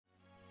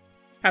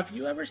Have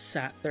you ever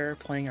sat there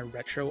playing a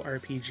retro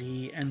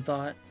RPG and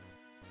thought,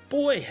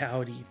 boy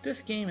howdy,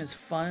 this game is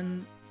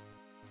fun,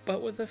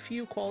 but with a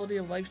few quality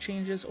of life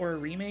changes or a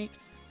remake,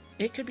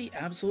 it could be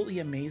absolutely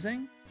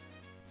amazing?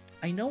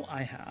 I know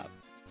I have.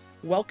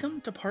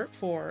 Welcome to part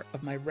 4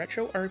 of my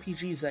retro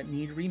RPGs that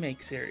need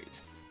remake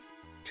series.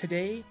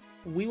 Today,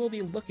 we will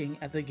be looking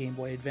at the Game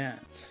Boy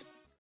Advance.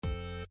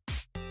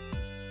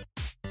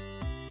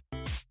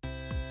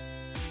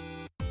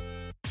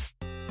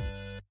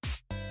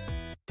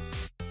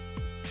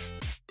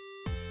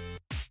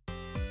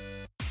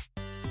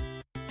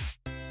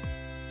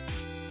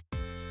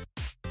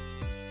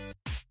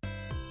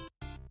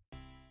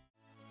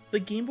 The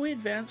Game Boy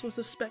Advance was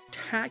a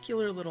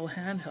spectacular little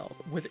handheld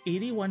with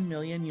 81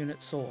 million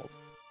units sold.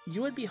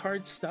 You would be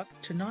hard stuck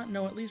to not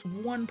know at least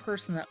one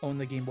person that owned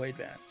the Game Boy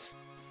Advance.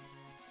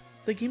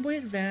 The Game Boy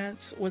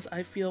Advance was,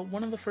 I feel,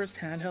 one of the first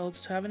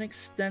handhelds to have an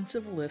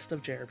extensive list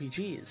of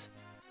JRPGs,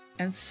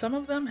 and some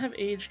of them have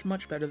aged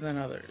much better than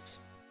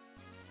others.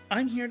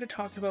 I'm here to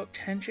talk about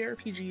 10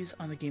 JRPGs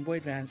on the Game Boy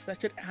Advance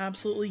that could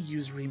absolutely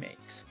use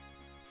remakes.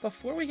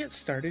 Before we get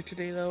started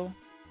today though,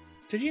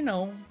 did you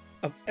know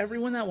of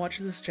everyone that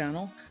watches this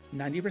channel,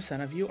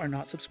 90% of you are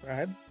not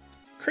subscribed?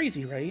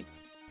 Crazy, right?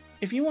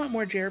 If you want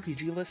more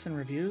JRPG lists and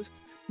reviews,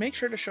 make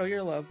sure to show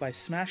your love by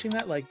smashing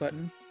that like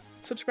button,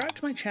 subscribe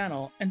to my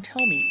channel, and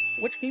tell me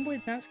which Game Boy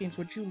Advance games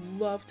would you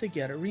love to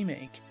get a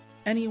remake.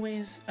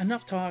 Anyways,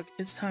 enough talk,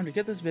 it's time to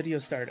get this video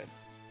started.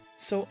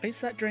 So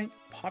ice that drink,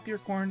 pop your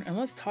corn, and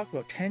let's talk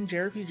about 10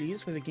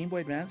 JRPGs for the Game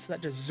Boy Advance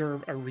that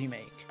deserve a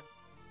remake.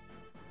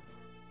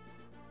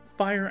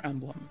 Fire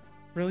Emblem,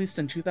 released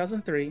in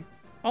 2003,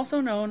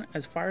 also known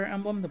as Fire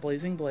Emblem the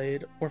Blazing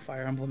Blade or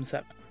Fire Emblem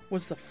 7,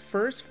 was the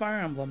first Fire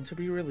Emblem to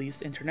be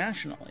released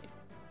internationally.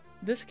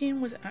 This game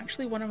was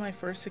actually one of my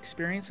first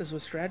experiences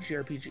with strategy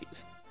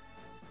RPGs.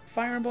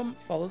 Fire Emblem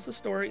follows the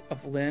story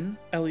of Lyn,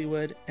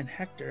 Eliwood, and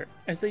Hector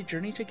as they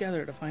journey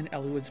together to find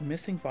Eliwood's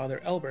missing father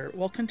Elber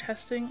while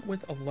contesting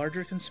with a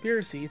larger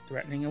conspiracy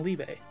threatening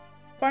Alibe.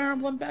 Fire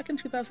Emblem back in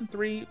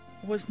 2003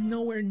 was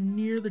nowhere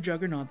near the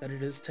juggernaut that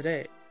it is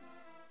today,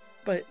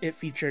 but it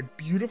featured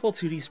beautiful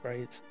 2D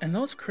sprites, and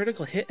those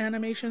critical hit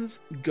animations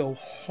go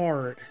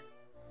hard.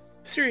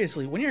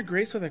 Seriously, when you're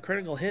graced with a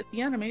critical hit,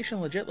 the animation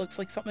legit looks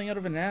like something out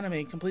of an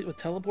anime complete with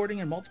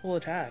teleporting and multiple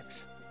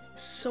attacks.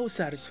 So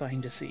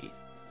satisfying to see.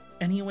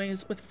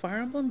 Anyways, with Fire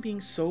Emblem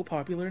being so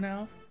popular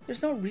now,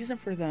 there's no reason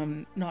for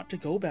them not to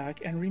go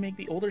back and remake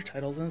the older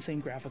titles in the same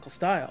graphical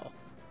style.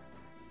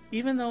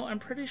 Even though I'm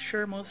pretty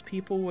sure most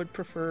people would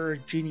prefer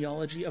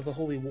Genealogy of the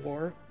Holy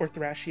War or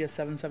Thrashia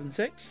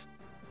 776,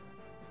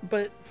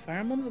 but Fire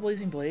Emblem the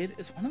Blazing Blade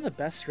is one of the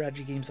best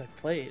strategy games I've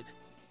played.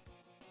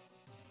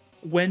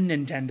 When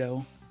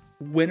Nintendo?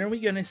 When are we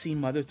going to see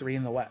Mother 3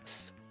 in the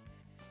West?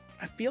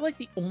 I feel like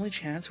the only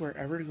chance we're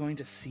ever going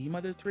to see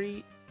Mother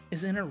 3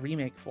 is in a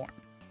remake form.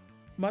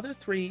 Mother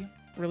 3,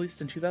 released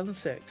in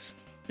 2006,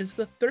 is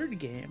the third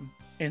game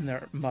in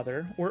their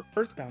Mother or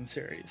Earthbound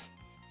series,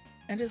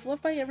 and is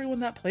loved by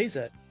everyone that plays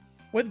it,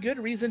 with good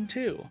reason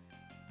too.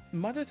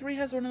 Mother 3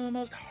 has one of the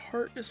most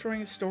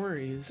heart-destroying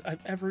stories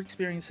I've ever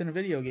experienced in a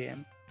video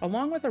game.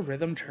 Along with a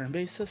rhythm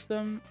turn-based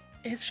system,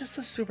 it's just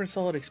a super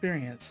solid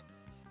experience.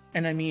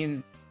 And I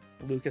mean,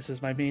 Lucas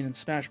is my main in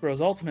Smash Bros.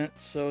 Ultimate,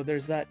 so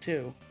there's that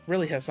too.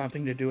 Really has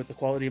something to do with the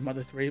quality of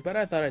Mother 3, but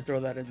I thought I'd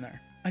throw that in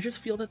there. I just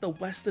feel that the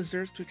West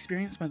deserves to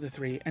experience Mother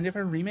 3, and if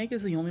a remake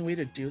is the only way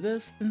to do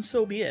this, then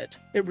so be it.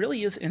 It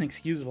really is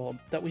inexcusable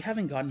that we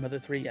haven't gotten Mother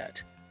 3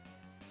 yet.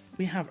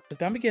 We have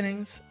Earthbound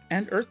Beginnings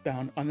and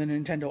Earthbound on the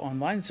Nintendo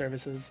Online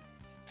services,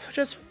 so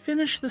just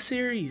finish the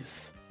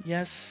series.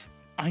 Yes,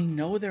 I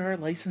know there are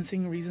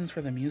licensing reasons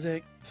for the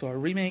music, so a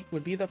remake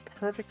would be the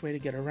perfect way to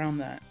get around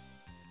that.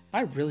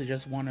 I really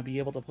just want to be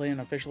able to play an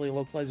officially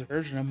localized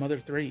version of Mother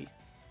 3.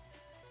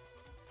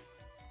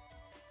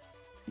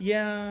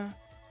 Yeah,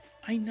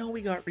 I know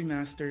we got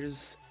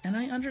remasters, and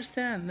I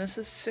understand this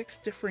is 6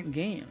 different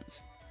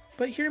games,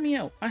 but hear me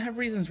out, I have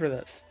reasons for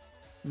this.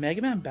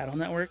 Mega Man Battle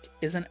Network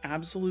is an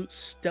absolute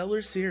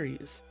stellar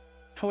series.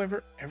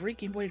 However, every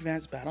Game Boy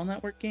Advance Battle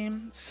Network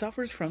game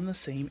suffers from the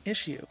same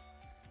issue: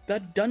 the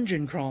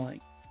dungeon crawling.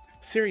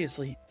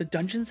 Seriously, the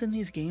dungeons in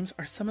these games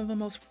are some of the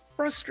most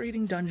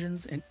frustrating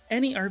dungeons in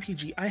any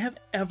RPG I have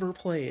ever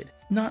played.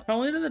 Not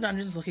only do the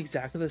dungeons look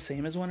exactly the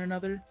same as one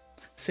another,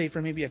 save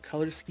for maybe a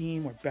color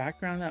scheme or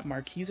background that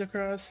marquees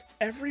across,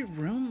 every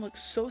room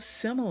looks so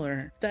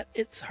similar that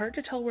it's hard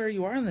to tell where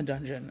you are in the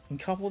dungeon, and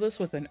couple this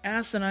with an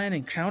asinine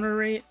encounter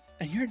rate,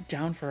 and you're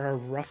down for a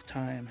rough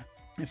time.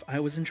 If I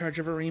was in charge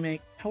of a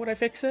remake, how would I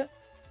fix it?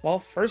 Well,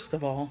 first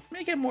of all,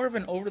 make it more of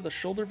an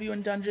over-the-shoulder view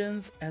in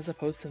dungeons as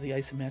opposed to the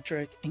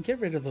isometric, and get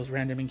rid of those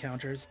random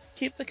encounters.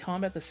 Keep the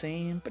combat the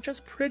same, but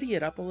just pretty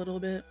it up a little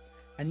bit,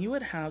 and you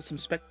would have some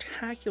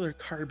spectacular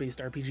card-based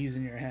RPGs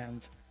in your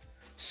hands.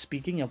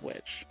 Speaking of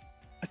which,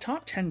 a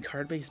top 10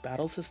 card-based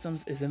battle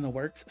systems is in the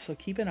works, so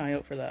keep an eye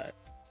out for that.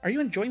 Are you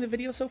enjoying the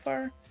video so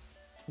far?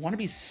 Want to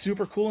be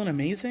super cool and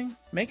amazing?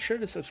 Make sure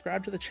to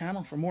subscribe to the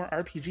channel for more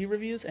RPG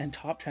reviews and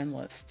top 10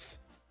 lists.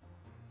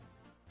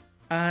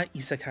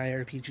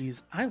 Isekai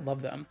RPGs. I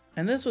love them,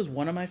 and this was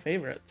one of my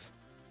favorites.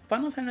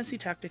 Final Fantasy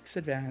Tactics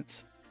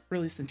Advance,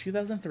 released in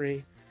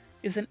 2003,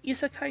 is an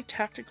isekai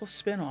tactical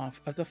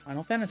spin-off of the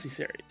Final Fantasy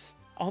series.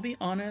 I'll be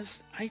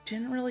honest, I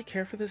didn't really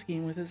care for this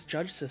game with its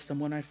judge system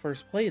when I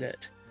first played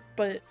it,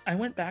 but I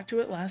went back to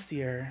it last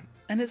year,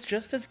 and it's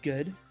just as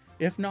good,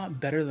 if not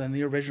better than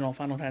the original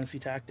Final Fantasy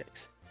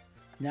Tactics.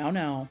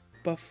 Now,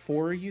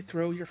 before you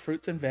throw your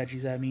fruits and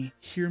veggies at me,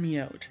 hear me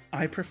out.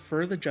 I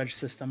prefer the judge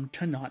system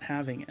to not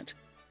having it.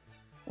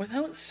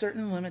 Without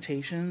certain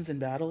limitations in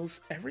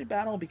battles, every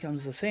battle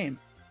becomes the same.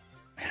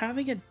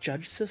 Having a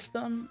judge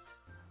system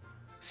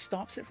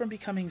stops it from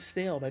becoming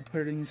stale by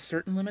putting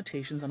certain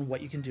limitations on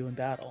what you can do in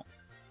battle.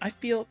 I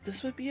feel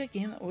this would be a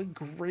game that would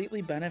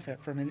greatly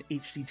benefit from an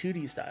HD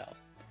 2D style.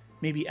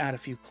 Maybe add a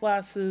few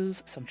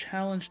classes, some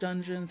challenge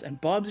dungeons,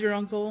 and Bob's your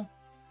uncle.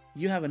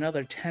 You have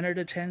another 10 out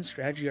of 10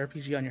 strategy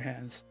RPG on your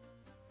hands.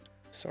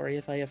 Sorry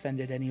if I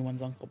offended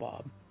anyone's Uncle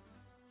Bob.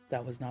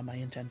 That was not my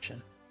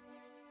intention.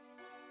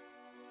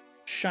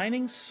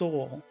 Shining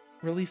Soul,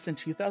 released in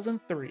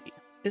 2003,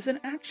 is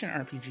an action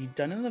RPG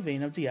done in the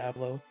vein of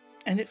Diablo,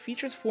 and it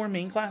features 4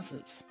 main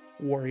classes: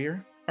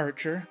 Warrior,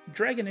 Archer,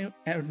 Dragonoot,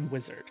 and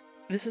Wizard.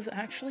 This is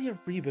actually a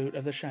reboot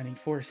of the Shining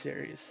Force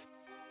series.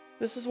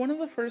 This was one of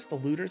the first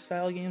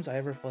looter-style games I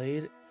ever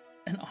played,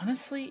 and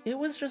honestly, it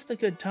was just a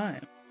good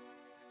time.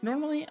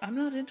 Normally, I'm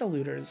not into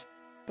looters,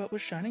 but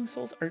with Shining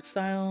Soul's art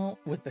style,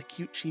 with the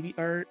cute chibi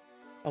art,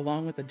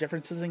 along with the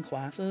differences in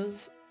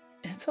classes,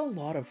 it's a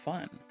lot of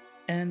fun.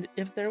 And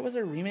if there was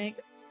a remake,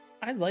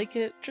 I'd like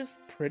it just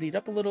prettied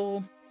up a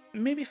little,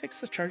 maybe fix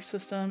the charge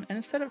system, and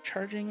instead of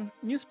charging,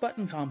 use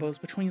button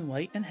combos between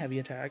light and heavy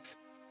attacks,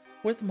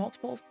 with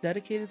multiple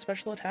dedicated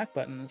special attack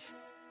buttons.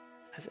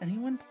 Has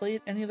anyone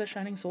played any of the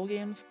Shining Soul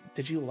games?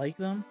 Did you like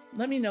them?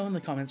 Let me know in the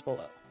comments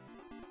below.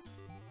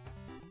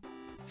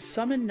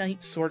 Summon Night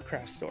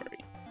Swordcraft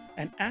Story,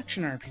 an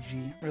action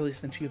RPG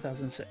released in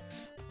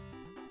 2006.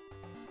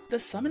 The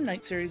Summon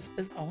Night series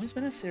has always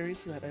been a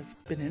series that I've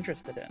been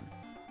interested in.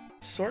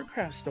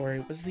 Swordcraft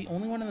Story was the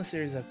only one in the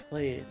series I've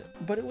played,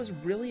 but it was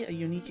really a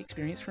unique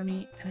experience for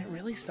me and it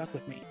really stuck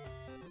with me.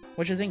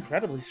 Which is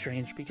incredibly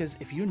strange because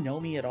if you know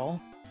me at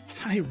all,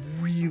 I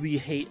really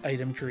hate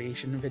item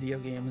creation in video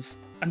games.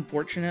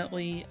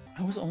 Unfortunately,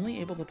 I was only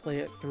able to play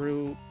it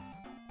through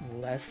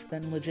less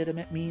than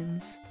legitimate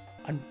means.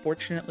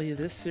 Unfortunately,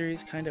 this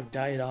series kind of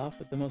died off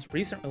with the most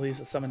recent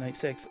release of Summon Night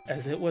 6,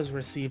 as it was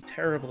received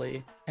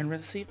terribly and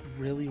received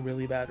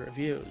really bad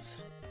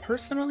reviews.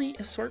 Personally,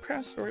 if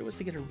Swordcraft Story was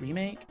to get a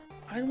remake,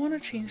 I'd want to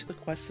change the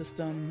quest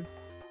system,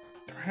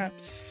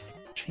 perhaps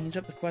change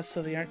up the quests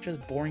so they aren't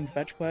just boring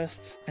fetch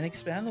quests, and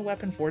expand the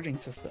weapon forging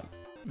system.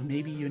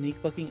 Maybe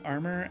unique looking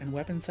armor and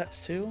weapon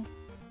sets too?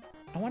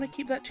 I want to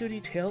keep that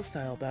 2D Tales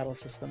style battle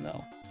system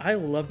though. I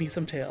love me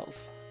some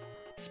Tales.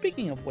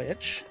 Speaking of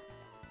which,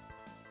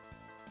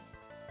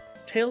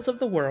 Tales of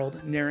the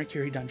World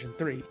Narakiri Dungeon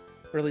 3,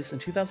 released in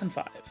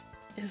 2005,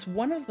 is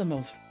one of the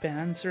most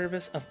fan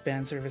service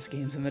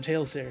games in the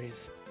Tales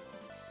series.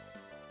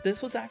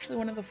 This was actually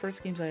one of the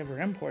first games I ever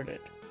imported.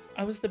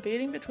 I was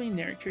debating between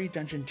Narakiri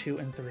Dungeon 2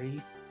 and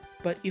 3,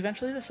 but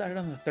eventually decided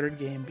on the third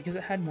game because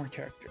it had more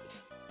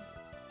characters.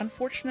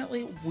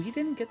 Unfortunately, we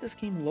didn't get this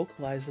game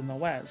localized in the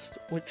West,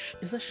 which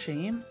is a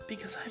shame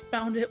because I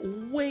found it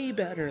way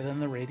better than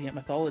the Radiant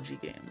Mythology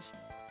games.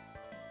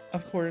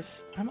 Of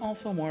course, I'm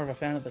also more of a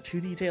fan of the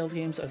 2D Tales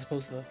games as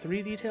opposed to the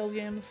 3D Tales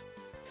games,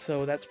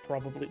 so that's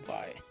probably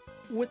why.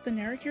 With the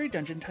Narakiri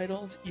Dungeon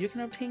titles, you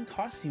can obtain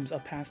costumes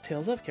of past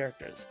Tales of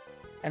characters,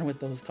 and with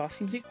those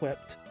costumes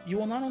equipped, you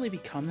will not only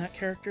become that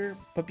character,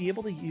 but be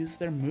able to use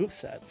their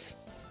movesets.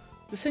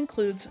 This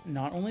includes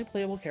not only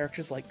playable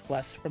characters like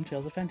Kless from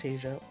Tales of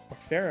Phantasia or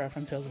Farah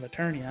from Tales of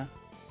Eternia,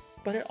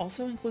 but it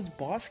also includes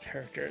boss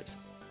characters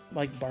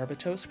like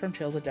Barbatos from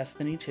Tales of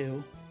Destiny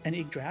 2 and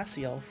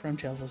Yggdrasil from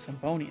Tales of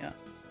Symphonia.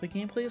 The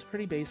gameplay is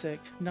pretty basic,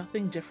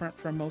 nothing different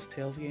from most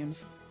Tales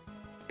games,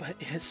 but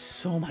it is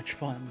so much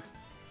fun.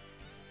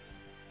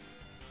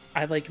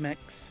 I like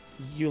mechs,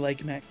 you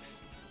like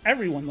mechs,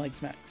 everyone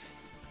likes mechs,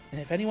 and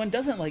if anyone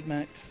doesn't like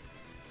mechs,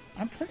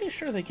 I'm pretty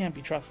sure they can't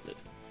be trusted.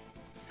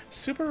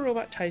 Super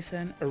Robot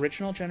Taisen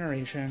Original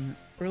Generation,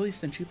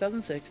 released in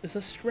 2006, is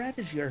a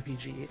strategy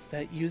RPG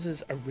that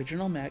uses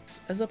original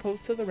mechs as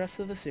opposed to the rest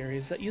of the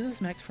series that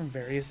uses mechs from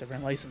various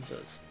different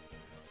licenses.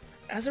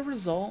 As a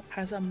result,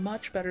 has a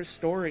much better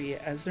story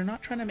as they're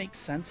not trying to make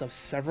sense of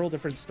several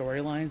different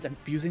storylines and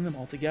fusing them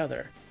all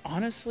together.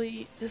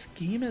 Honestly, this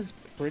game is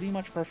pretty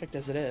much perfect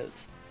as it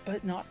is,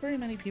 but not very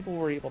many people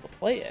were able to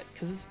play it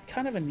because it's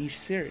kind of a niche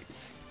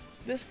series.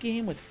 This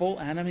game with full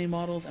anime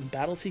models and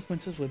battle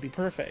sequences would be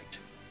perfect.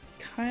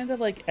 Kinda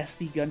like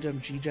SD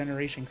Gundam G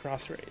Generation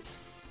Cross Rays.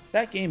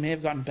 That game may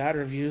have gotten bad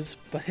reviews,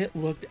 but it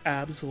looked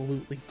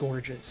absolutely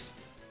gorgeous.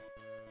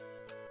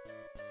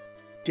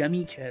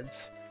 Demi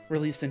Kids,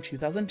 released in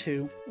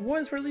 2002,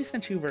 was released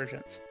in 2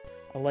 versions,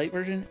 a light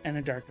version and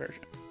a dark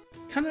version.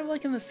 Kind of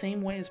like in the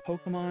same way as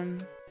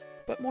Pokemon,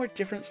 but more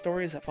different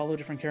stories that follow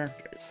different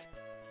characters.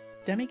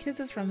 Demi-Kids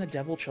is from the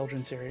Devil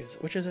Children series,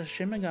 which is a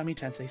Shin Megami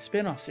Tensei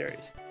spin-off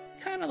series,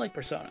 kinda like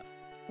Persona.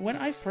 When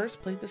I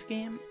first played this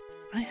game,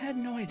 I had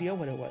no idea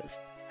what it was.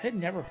 I had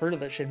never heard of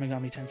the Shin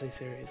Megami Tensei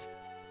series.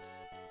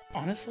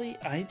 Honestly,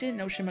 I didn't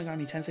know Shin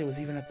Megami Tensei was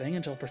even a thing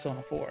until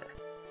Persona 4.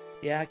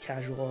 Yeah,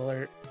 casual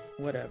alert,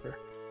 whatever.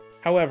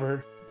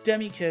 However,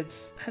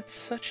 Demi-Kids had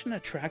such an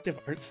attractive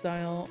art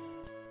style.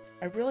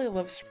 I really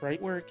love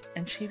sprite work,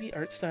 and chibi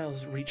art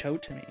styles reach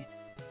out to me.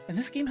 And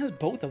this game has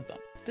both of them.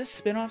 This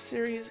spin-off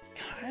series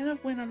kind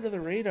of went under the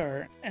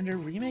radar, and a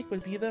remake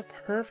would be the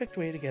perfect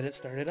way to get it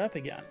started up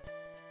again.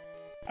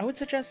 I would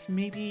suggest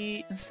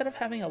maybe, instead of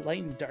having a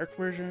light and dark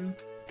version,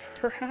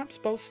 perhaps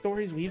both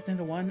stories weaved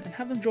into one and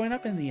have them join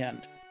up in the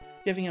end,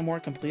 giving a more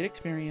complete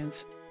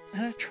experience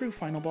and a true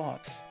final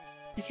boss.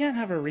 You can't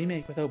have a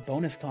remake without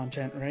bonus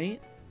content,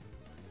 right?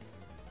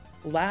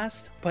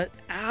 Last, but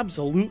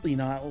absolutely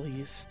not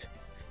least,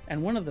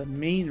 and one of the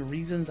main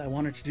reasons I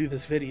wanted to do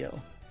this video,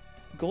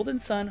 Golden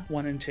Sun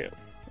 1 and 2,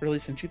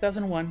 released in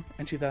 2001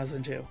 and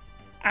 2002.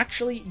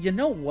 Actually, you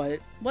know what?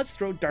 Let's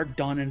throw Dark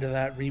Dawn into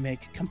that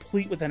remake,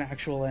 complete with an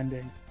actual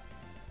ending.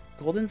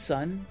 Golden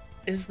Sun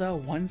is the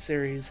one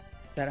series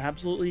that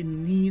absolutely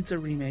needs a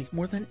remake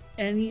more than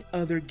any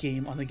other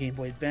game on the Game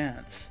Boy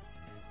Advance.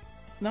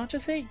 Not to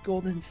say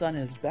Golden Sun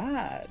is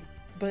bad,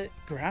 but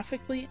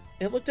graphically,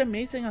 it looked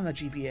amazing on the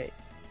GBA,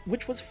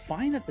 which was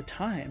fine at the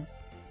time,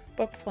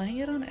 but playing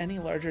it on any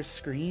larger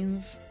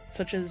screens,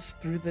 such as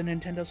through the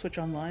Nintendo Switch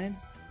Online,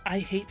 I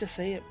hate to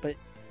say it, but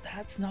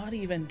that's not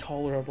even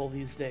tolerable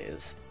these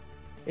days.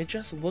 It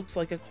just looks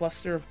like a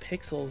cluster of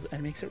pixels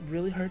and makes it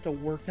really hard to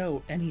work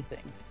out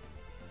anything.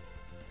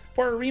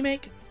 For a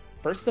remake,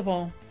 first of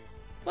all,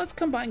 let's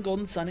combine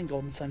Golden Sun and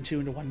Golden Sun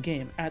 2 into one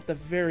game, at the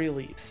very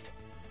least.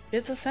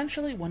 It's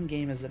essentially one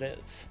game as it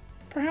is.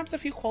 Perhaps a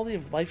few quality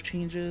of life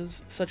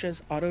changes, such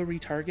as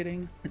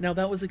auto-retargeting. Now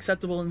that was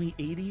acceptable in the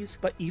 80s,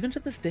 but even to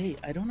this day,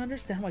 I don't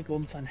understand why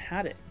Golden Sun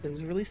had it. It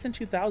was released in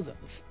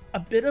 2000s. A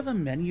bit of a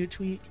menu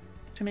tweak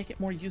to make it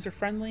more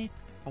user-friendly,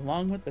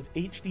 along with the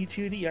HD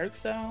 2D art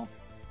style,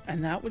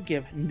 and that would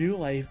give new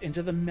life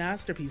into the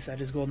masterpiece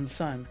that is Golden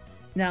Sun.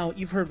 Now,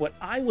 you've heard what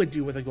I would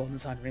do with a Golden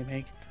Sun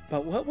remake,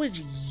 but what would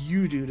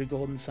you do to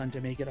Golden Sun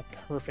to make it a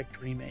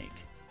perfect remake?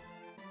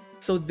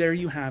 So there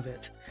you have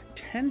it,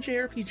 10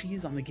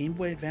 JRPGs on the Game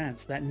Boy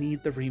Advance that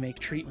need the remake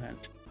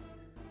treatment.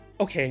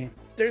 Okay,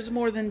 there's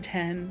more than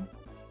 10,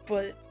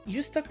 but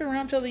you stuck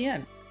around till the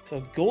end, so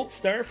gold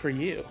star for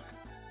you.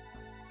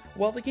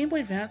 While the Game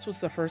Boy Advance was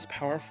the first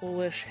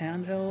powerful-ish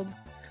handheld,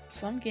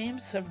 some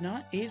games have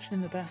not aged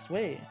in the best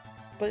way,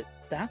 but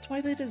that's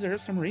why they deserve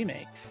some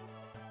remakes.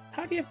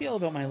 How do you feel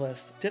about my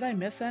list? Did I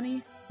miss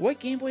any? What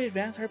Game Boy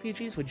Advance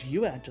RPGs would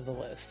you add to the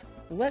list?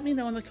 Let me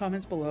know in the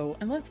comments below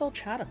and let's all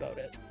chat about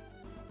it.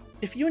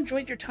 If you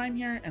enjoyed your time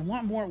here and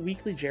want more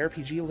weekly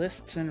JRPG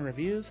lists and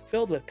reviews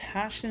filled with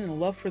passion and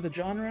love for the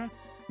genre,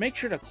 make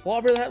sure to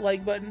clobber that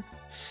like button,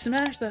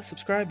 smash that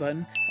subscribe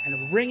button,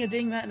 and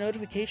ring-a-ding that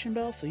notification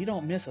bell so you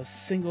don't miss a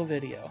single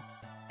video.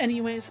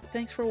 Anyways,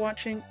 thanks for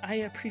watching, I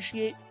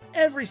appreciate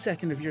every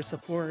second of your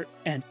support,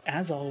 and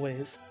as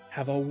always,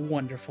 have a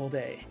wonderful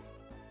day.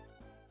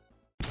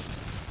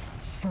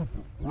 Super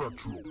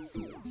Retro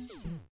Force.